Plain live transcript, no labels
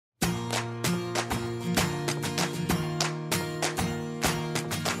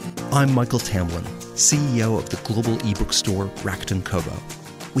I'm Michael Tamblyn, CEO of the global ebook store Rakuten Kobo.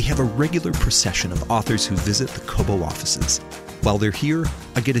 We have a regular procession of authors who visit the Kobo offices. While they're here,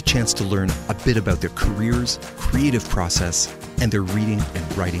 I get a chance to learn a bit about their careers, creative process, and their reading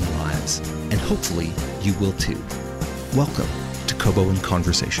and writing lives. And hopefully, you will too. Welcome to Kobo in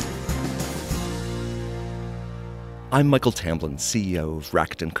Conversation. I'm Michael Tamblyn, CEO of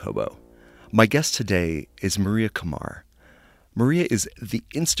Rakuten Kobo. My guest today is Maria Kamar. Maria is the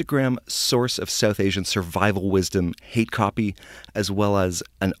Instagram source of South Asian survival wisdom, hate copy, as well as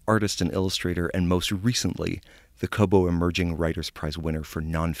an artist and illustrator, and most recently, the Kobo Emerging Writers Prize winner for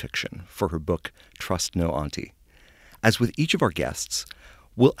nonfiction for her book, Trust No Auntie. As with each of our guests,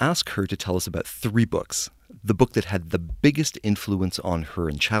 we'll ask her to tell us about 3 books. The book that had the biggest influence on her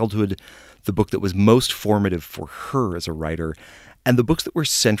in childhood, the book that was most formative for her as a writer, and the books that were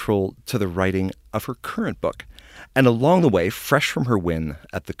central to the writing of her current book. And along the way, fresh from her win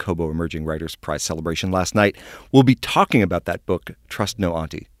at the Kobo Emerging Writers Prize celebration last night, we'll be talking about that book, Trust No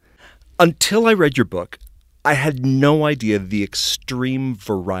Auntie. Until I read your book, I had no idea the extreme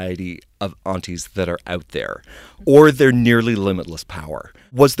variety of aunties that are out there, or their nearly limitless power.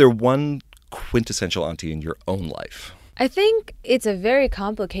 Was there one quintessential auntie in your own life? I think it's a very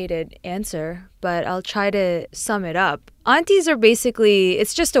complicated answer, but I'll try to sum it up. Aunties are basically,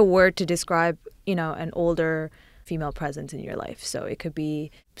 it's just a word to describe, an older female presence in your life. So it could be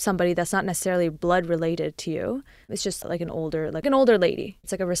somebody that's not necessarily blood related to you. It's just like an older lady.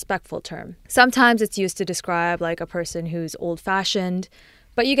 It's like a respectful term. Sometimes it's used to describe like a person who's old fashioned,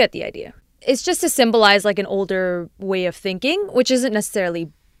 but you get the idea. It's just to symbolize like an older way of thinking, which isn't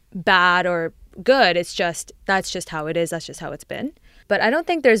necessarily bad or good. It's just, that's just how it is. That's just how it's been. But I don't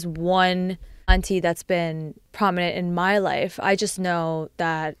think there's one auntie that's been prominent in my life. I just know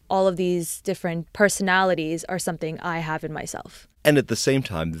that all of these different personalities are something I have in myself. And at the same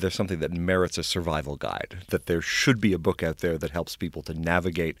time, there's something that merits a survival guide, that there should be a book out there that helps people to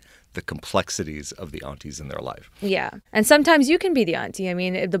navigate the complexities of the aunties in their life. Yeah. And sometimes you can be the auntie. I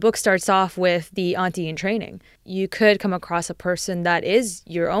mean, the book starts off with the auntie in training. You could come across a person that is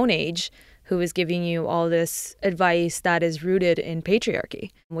your own age who is giving you all this advice that is rooted in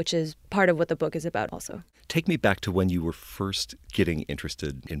patriarchy, which is part of what the book is about also. Take me back to when you were first getting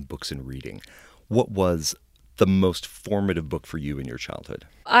interested in books and reading. What was the most formative book for you in your childhood?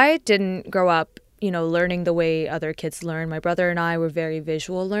 I didn't grow up, learning the way other kids learn. My brother and I were very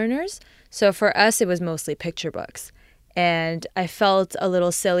visual learners. So for us, it was mostly picture books. And I felt a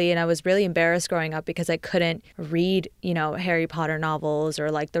little silly and I was really embarrassed growing up because I couldn't read, Harry Potter novels or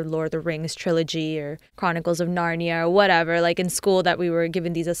like the Lord of the Rings trilogy or Chronicles of Narnia or whatever. Like in school that we were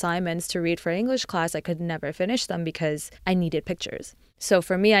given these assignments to read for English class, I could never finish them because I needed pictures. So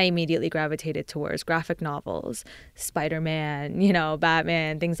for me, I immediately gravitated towards graphic novels, Spider-Man,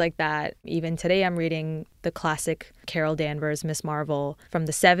 Batman, things like that. Even today, I'm reading the classic Carol Danvers, Miss Marvel from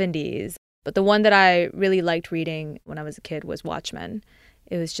the 70s. But the one that I really liked reading when I was a kid was Watchmen.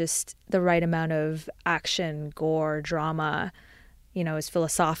 It was just the right amount of action, gore, drama. It was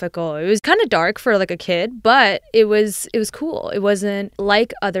philosophical. It was kind of dark for like a kid, but it was cool. It wasn't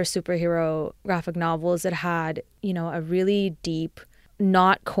like other superhero graphic novels that had, a really deep,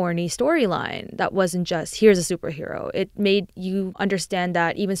 not corny storyline that wasn't just, here's a superhero. It made you understand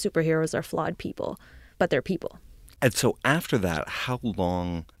that even superheroes are flawed people, but they're people. And so after that, how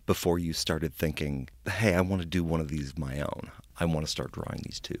long before you started thinking, hey, I want to do one of these my own? I want to start drawing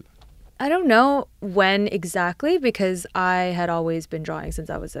these too. I don't know when exactly because I had always been drawing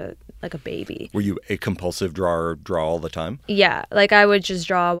since I was a baby. Were you a compulsive drawer, draw all the time? Yeah, like I would just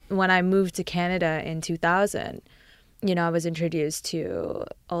draw. When I moved to Canada in 2000, I was introduced to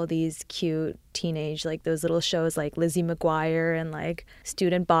all these cute teenage, like those little shows like Lizzie McGuire and like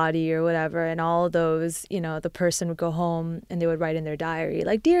Student Body or whatever. And all those, the person would go home and they would write in their diary,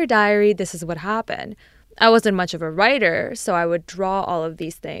 like, "Dear diary, this is what happened." I wasn't much of a writer, so I would draw all of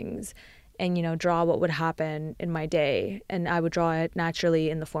these things and, draw what would happen in my day. And I would draw it naturally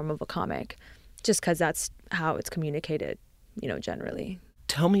in the form of a comic, just because that's how it's communicated, generally.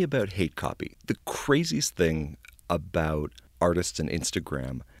 Tell me about hate copy. The craziest thing about artists and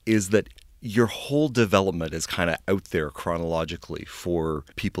Instagram is that your whole development is kind of out there chronologically for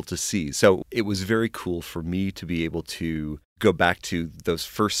people to see. So it was very cool for me to be able to go back to those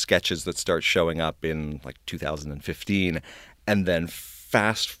first sketches that start showing up in like 2015 and then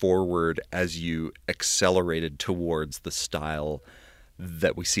fast forward as you accelerated towards the style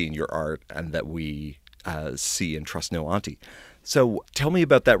that we see in your art and that we see in Trust No Auntie. So tell me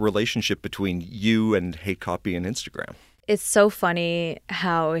about that relationship between you and hate copy and Instagram. It's so funny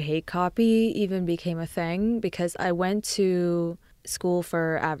how hate copy even became a thing because I went to school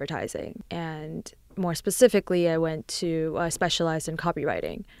for advertising. And more specifically, I specialized in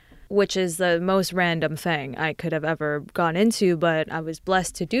copywriting, which is the most random thing I could have ever gone into. But I was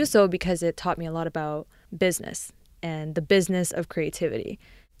blessed to do so because it taught me a lot about business and the business of creativity.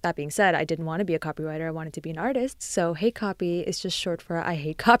 That being said, I didn't want to be a copywriter. I wanted to be an artist. So hate copy is just short for I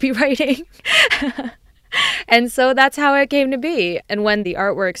hate copywriting. And so that's how it came to be. And when the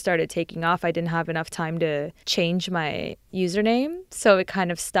artwork started taking off, I didn't have enough time to change my username. So it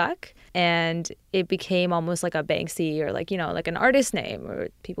kind of stuck. And it became almost like a Banksy or like, like an artist name. Or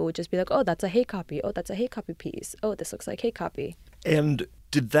people would just be like, oh, that's a hate copy. Oh, that's a hate copy piece. Oh, this looks like hate copy. And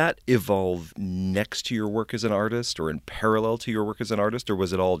did that evolve next to your work as an artist or in parallel to your work as an artist, or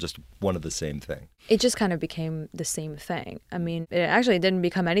was it all just one of the same thing? It just kind of became the same thing. I mean, it actually didn't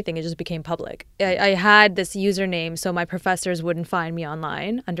become anything. It just became public. I had this username so my professors wouldn't find me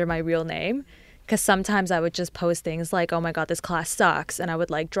online under my real name, because sometimes I would just post things like, oh my God, this class sucks. And I would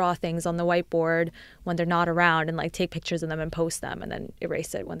like draw things on the whiteboard when they're not around and like take pictures of them and post them and then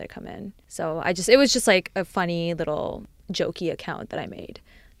erase it when they come in. So it was just like a funny little jokey account that I made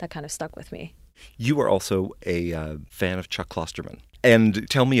that kind of stuck with me. You are also a fan of Chuck Klosterman. And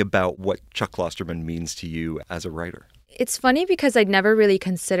tell me about what Chuck Klosterman means to you as a writer. It's funny because I'd never really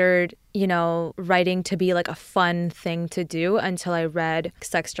considered, writing to be like a fun thing to do until I read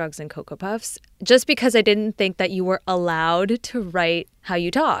Sex, Drugs, and Cocoa Puffs. Just because I didn't think that you were allowed to write how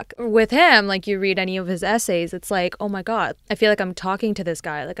you talk. With him, like you read any of his essays, it's like, oh my God, I feel like I'm talking to this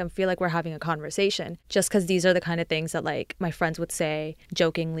guy. Like I feel like we're having a conversation just because these are the kind of things that like my friends would say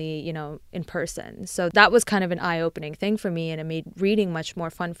jokingly, in person. So that was kind of an eye-opening thing for me, and it made reading much more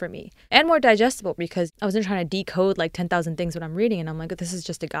fun for me and more digestible because I wasn't trying to decode like 10,000 things when I'm reading, and I'm like, this is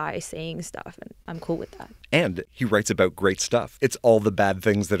just a guy saying stuff and I'm cool with that. And he writes about great stuff. It's all the bad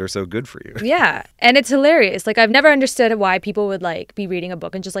things that are so good for you. Yeah. And it's hilarious. Like I've never understood why people would like be reading a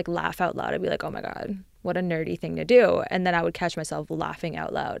book and just like laugh out loud. I'd be like, oh my God, what a nerdy thing to do. And then I would catch myself laughing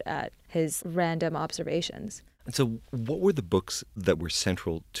out loud at his random observations. And so what were the books that were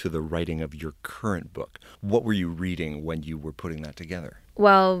central to the writing of your current book? What were you reading when you were putting that together?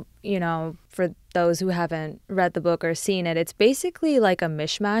 Well, for those who haven't read the book or seen it, it's basically like a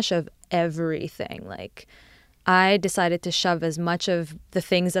mishmash of everything. Like I decided to shove as much of the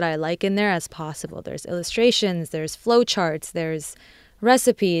things that I like in there as possible. There's illustrations, there's flowcharts, there's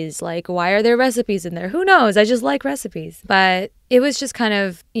recipes. Like, why are there recipes in there? Who knows? I just like recipes. But it was just kind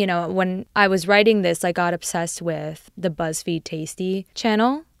of, when I was writing this, I got obsessed with the BuzzFeed Tasty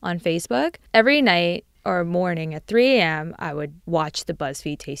channel on Facebook. Every night or morning at 3 a.m., I would watch the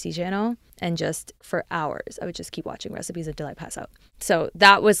BuzzFeed Tasty channel. And just for hours, I would just keep watching recipes until I pass out. So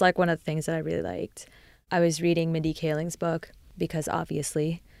that was like one of the things that I really liked. I was reading Mindy Kaling's book because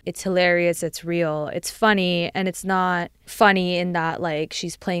obviously it's hilarious, it's real, it's funny, and it's not funny in that like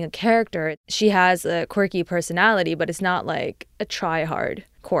she's playing a character. She has a quirky personality, but it's not like a try-hard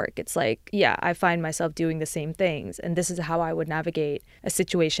quirk. It's like, yeah, I find myself doing the same things, and this is how I would navigate a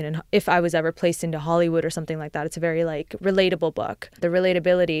situation. And if I was ever placed into Hollywood or something like that, it's a very like relatable book. The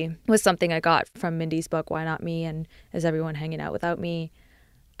relatability was something I got from Mindy's book, Why Not Me, and Is Everyone Hanging Out Without Me?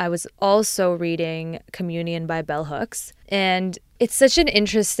 I was also reading Communion by Bell Hooks, and it's such an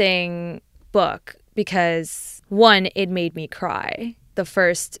interesting book because, one, it made me cry the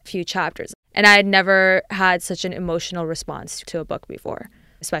first few chapters, and I had never had such an emotional response to a book before,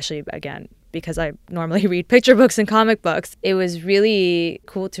 especially, again, because I normally read picture books and comic books. It was really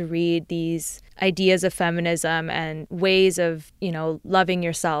cool to read these ideas of feminism and ways of, loving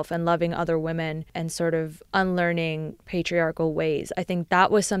yourself and loving other women and sort of unlearning patriarchal ways. I think that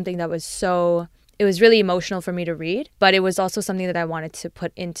was something that it was really emotional for me to read, but it was also something that I wanted to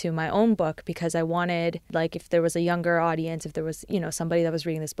put into my own book because I wanted, like, if there was a younger audience, if there was, somebody that was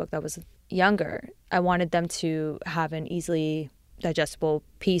reading this book that was younger, I wanted them to have an easily digestible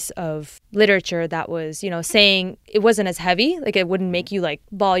piece of literature that was, saying it wasn't as heavy, like it wouldn't make you like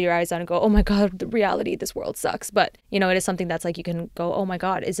bawl your eyes out and go, oh my God, the reality, this world sucks. But, it is something that's like, you can go, oh my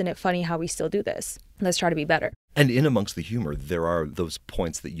God, isn't it funny how we still do this? Let's try to be better. And in amongst the humor, there are those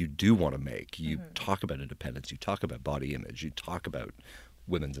points that you do want to make. You talk about independence, you talk about body image, you talk about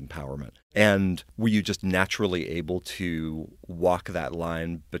women's empowerment. And were you just naturally able to walk that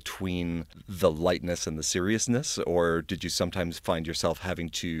line between the lightness and the seriousness, or did you sometimes find yourself having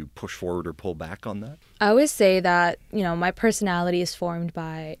to push forward or pull back on that? I always say that, my personality is formed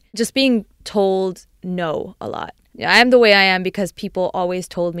by just being told no a lot. I am the way I am because people always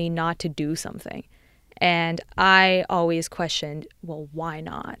told me not to do something. And I always questioned, well, why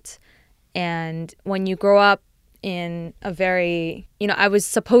not? And when you grow up in a very, I was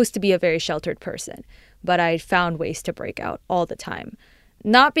supposed to be a very sheltered person, but I found ways to break out all the time.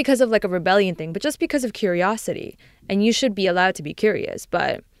 Not because of like a rebellion thing, but just because of curiosity. And you should be allowed to be curious.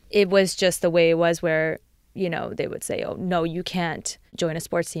 But it was just the way it was where, they would say, oh, no, you can't join a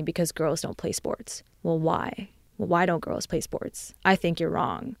sports team because girls don't play sports. Well, why? Well, why don't girls play sports? I think you're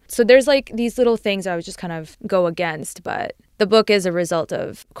wrong. So there's like these little things I would just kind of go against. But the book is a result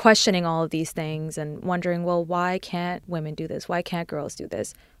of questioning all of these things and wondering, well, why can't women do this? Why can't girls do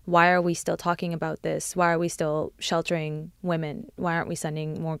this? Why are we still talking about this? Why are we still sheltering women? Why aren't we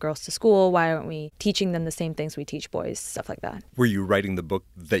sending more girls to school? Why aren't we teaching them the same things we teach boys? Stuff like that. Were you writing the book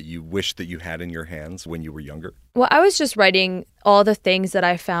that you wished that you had in your hands when you were younger? Well, I was just writing all the things that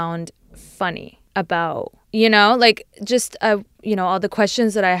I found funny about, like just, all the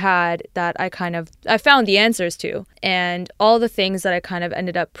questions that I had that I found the answers to, and all the things that I kind of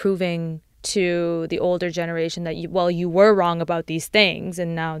ended up proving to the older generation that you were wrong about these things,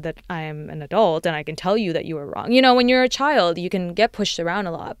 and now that I am an adult and I can tell you that you were wrong. When you're a child, you can get pushed around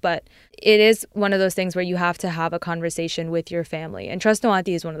a lot, but it is one of those things where you have to have a conversation with your family. And Trust No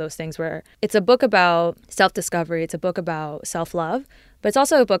Auntie is one of those things where it's a book about self-discovery, it's a book about self-love, but it's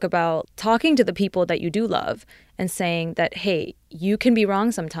also a book about talking to the people that you do love and saying that, hey, you can be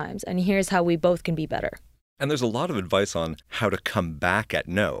wrong sometimes, and here's how we both can be better. And there's a lot of advice on how to come back at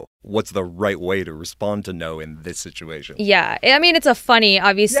no. What's the right way to respond to no in this situation? Yeah. I mean, it's a funny,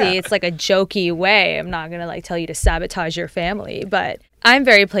 obviously, It's like a jokey way. I'm not going to tell you to sabotage your family, but I'm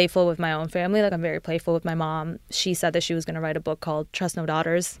very playful with my own family. I'm very playful with my mom. She said that she was going to write a book called Trust No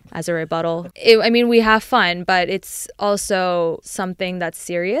Daughters as a rebuttal. We have fun, but it's also something that's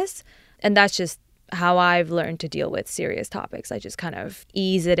serious. And that's just how I've learned to deal with serious topics. I just kind of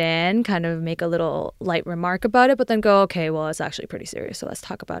ease it in, kind of make a little light remark about it, but then go, okay, well, it's actually pretty serious, so let's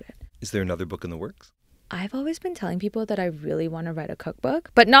talk about it. Is there another book in the works? I've always been telling people that I really want to write a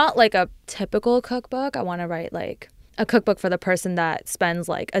cookbook, but not like a typical cookbook. I want to write like a cookbook for the person that spends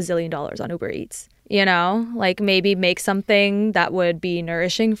like $1 zillion on Uber Eats. Maybe make something that would be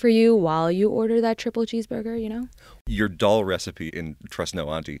nourishing for you while you order that triple cheeseburger, Your dal recipe in Trust No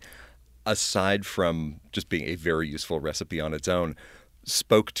Auntie, aside from just being a very useful recipe on its own,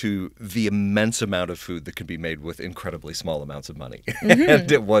 spoke to the immense amount of food that can be made with incredibly small amounts of money. Mm-hmm.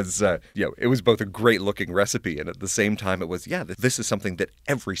 And it was, it was both a great looking recipe, and at the same time it was, this is something that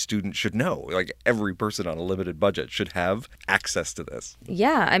every student should know. Like every person on a limited budget should have access to this.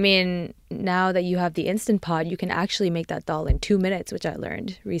 Yeah. I mean, now that you have the Instant Pot, you can actually make that dal in 2 minutes, which I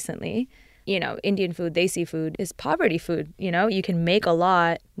learned recently. Indian food, desi food is poverty food. You can make a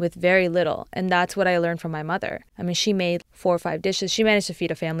lot with very little. And that's what I learned from my mother. I mean, she made 4 or 5 dishes. She managed to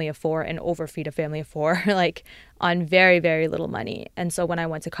feed a family of 4 and overfeed a family of 4, on very, very little money. And so when I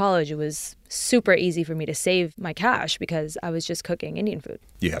went to college, it was super easy for me to save my cash because I was just cooking Indian food.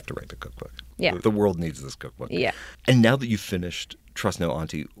 You have to write the cookbook. Yeah. The world needs this cookbook. Yeah. And now that you've finished Trust No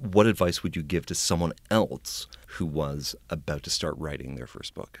Auntie, what advice would you give to someone else who was about to start writing their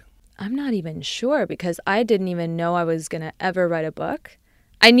first book? I'm not even sure because I didn't even know I was going to ever write a book.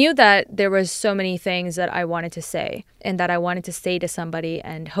 I knew that there was so many things that I wanted to say and that I wanted to say to somebody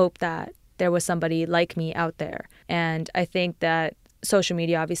and hope that there was somebody like me out there. And I think that social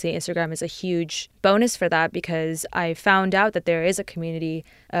media, obviously Instagram, is a huge bonus for that because I found out that there is a community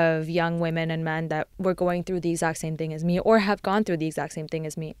of young women and men that were going through the exact same thing as me or have gone through the exact same thing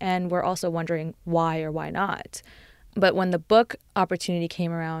as me. And we're also wondering why or why not. But when the book opportunity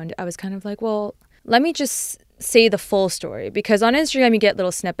came around, I was kind of like, well, let me just say the full story. Because on Instagram, you get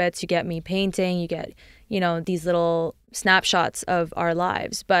little snippets. You get me painting. You get, these little snapshots of our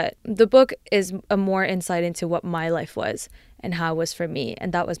lives. But the book is a more insight into what my life was and how it was for me.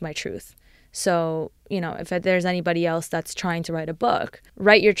 And that was my truth. So, if there's anybody else that's trying to write a book,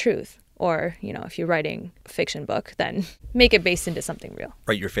 write your truth. Or, if you're writing a fiction book, then make it based into something real.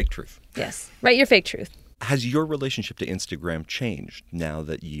 Write your fake truth. Yes. Write your fake truth. Has your relationship to Instagram changed now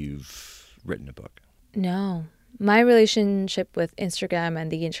that you've written a book? No. My relationship with Instagram and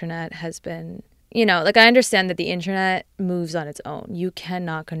the internet has been, I understand that the internet moves on its own. You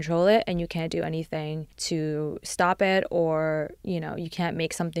cannot control it and you can't do anything to stop it or, you can't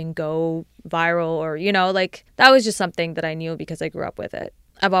make something go viral or, that was just something that I knew because I grew up with it.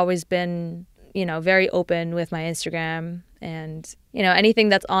 I've always been, very open with my Instagram and, anything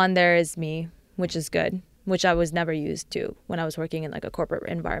that's on there is me, which is good. Which I was never used to when I was working in a corporate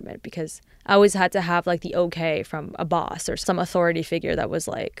environment because I always had to have the okay from a boss or some authority figure that was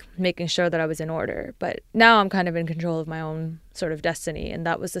making sure that I was in order. But now I'm kind of in control of my own sort of destiny. And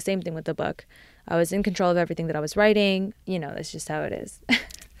that was the same thing with the book. I was in control of everything that I was writing. That's just how it is.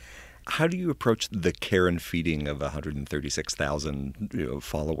 How do you approach the care and feeding of 136,000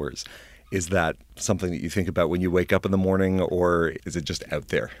 followers? Is that something that you think about when you wake up in the morning, or is it just out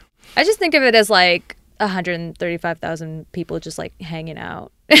there? I just think of it as like 135,000 people just like hanging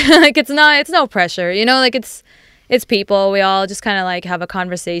out. Like it's no pressure, like it's people. We all just kind of like have a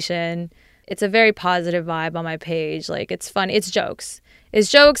conversation. It's a very positive vibe on my page. Like it's fun. It's jokes. I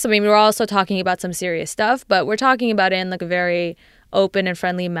mean, we're also talking about some serious stuff, but we're talking about it in like a very open and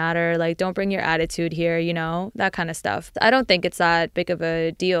friendly manner. Like, don't bring your attitude here, that kind of stuff. I don't think it's that big of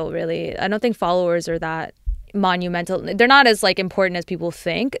a deal, really. I don't think followers are that monumental. They're not as like important as people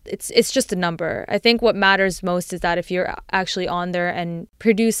think. It's just a number. I think what matters most is that if you're actually on there and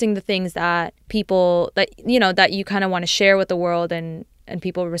producing the things that people that you kind of want to share with the world, and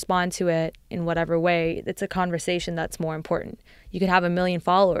people respond to it in whatever way, it's a conversation that's more important. You could have 1 million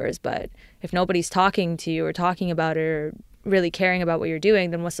followers, but if nobody's talking to you or talking about it or really caring about what you're doing,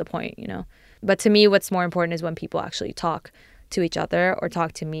 then what's the point, But to me, what's more important is when people actually talk to each other or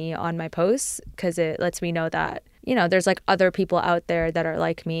talk to me on my posts, because it lets me know that, there's like other people out there that are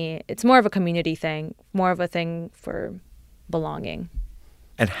like me. It's more of a community thing, more of a thing for belonging.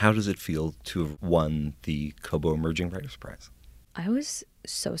 And how does it feel to have won the Kobo Emerging Writers Prize? I was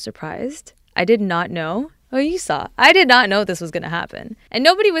so surprised. I did not know. Oh, you saw. I did not know this was going to happen. And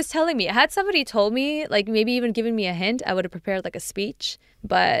nobody was telling me. Had somebody told me, like maybe even given me a hint, I would have prepared like a speech.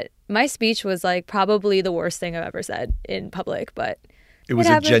 But my speech was like probably the worst thing I've ever said in public. But it was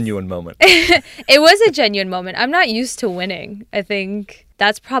a genuine moment. It was a genuine moment. I'm not used to winning. I think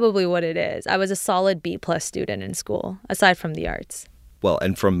that's probably what it is. I was a solid B+ student in school, aside from the arts. Well,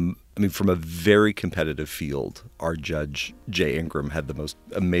 and from a very competitive field, our judge, Jay Ingram, had the most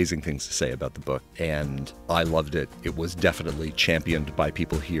amazing things to say about the book, and I loved it. It was definitely championed by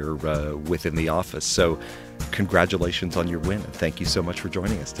people here within the office. So congratulations on your win, and thank you so much for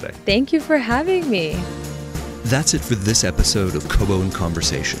joining us today. Thank you for having me. That's it for this episode of Kobo in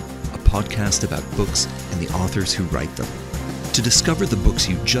Conversation, a podcast about books and the authors who write them. To discover the books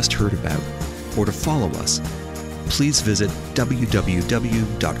you just heard about, or to follow us, please visit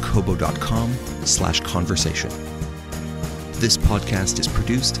www.kobo.com/conversation. This podcast is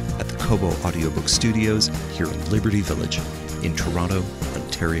produced at the Kobo Audiobook Studios here in Liberty Village in Toronto,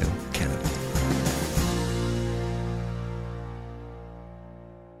 Ontario, Canada.